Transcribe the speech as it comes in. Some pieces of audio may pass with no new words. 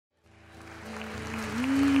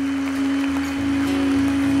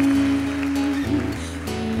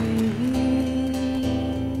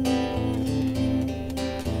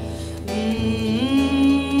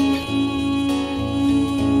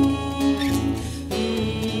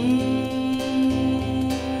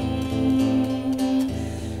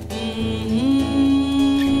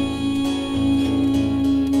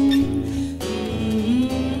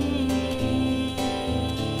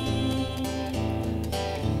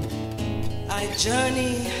I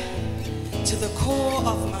journey to the core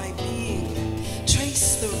of my being,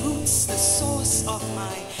 trace the roots, the source of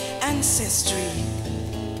my ancestry.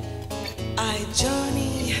 I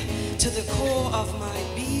journey to the core of my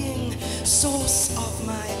being, source of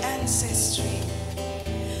my ancestry.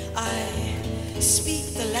 I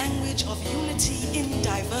speak the language of unity in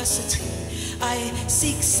diversity. I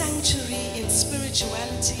seek sanctuary in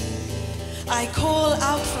spirituality. I call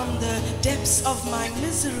out from the depths of my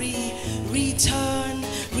misery, return,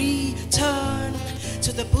 return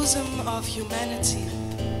to the bosom of humanity.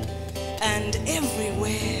 And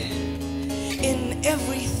everywhere, in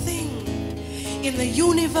everything, in the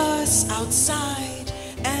universe, outside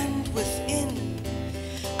and within,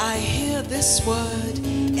 I hear this word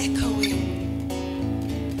echoing.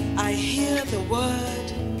 I hear the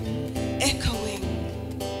word echoing.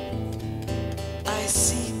 I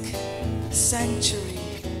seek sanctuary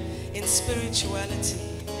in spirituality.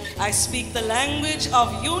 I speak the language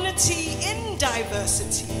of unity in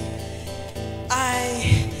diversity.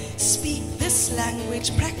 I speak this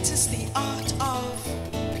language, practice the art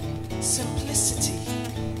of simplicity.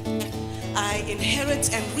 I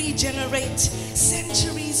inherit and regenerate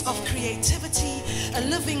centuries of creativity, a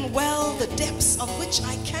living well, the depths of which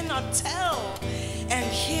I cannot tell. And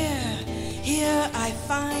here I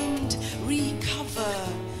find, recover,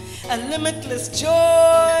 a limitless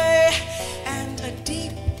joy and a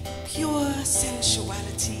deep, pure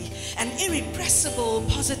sensuality, an irrepressible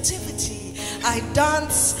positivity. I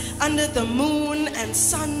dance under the moon and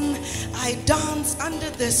sun. I dance under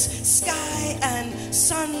this sky and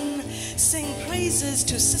sun. Sing praises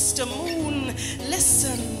to Sister Moon.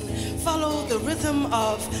 Listen, follow the rhythm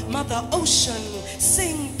of Mother Ocean.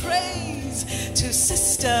 Sing praise to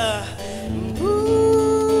Sister Moon.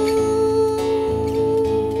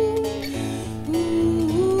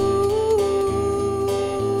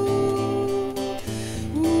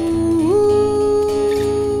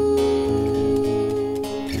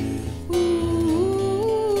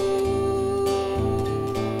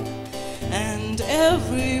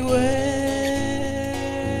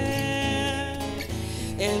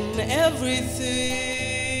 Everything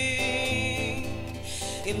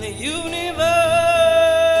in the universe,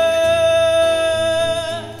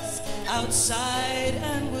 outside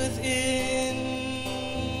and within,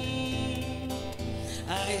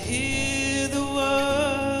 I hear the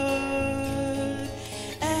word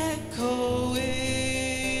echoing.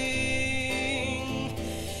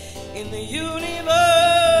 In the universe,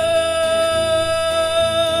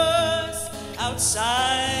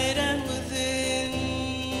 outside and within,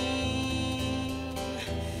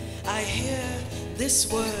 I hear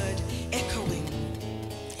this word echoing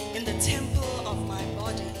in the temple of my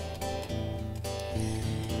body,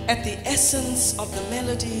 at the essence of the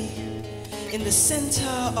melody, in the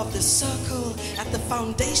center of the circle, at the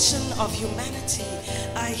foundation of humanity.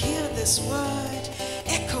 I hear this word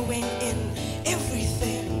echoing in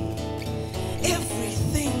everything,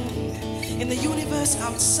 everything in the universe,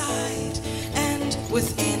 outside and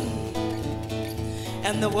within.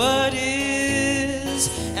 And the word is,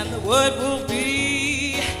 and the word will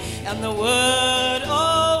be, and the word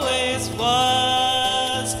always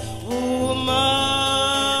was, woman,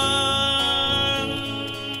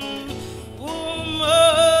 woman,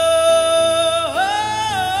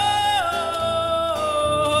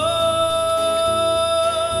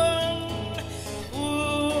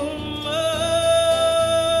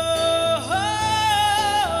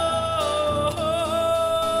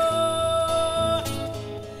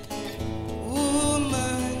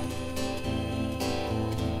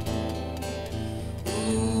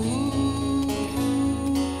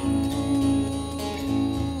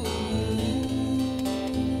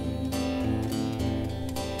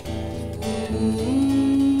 woman.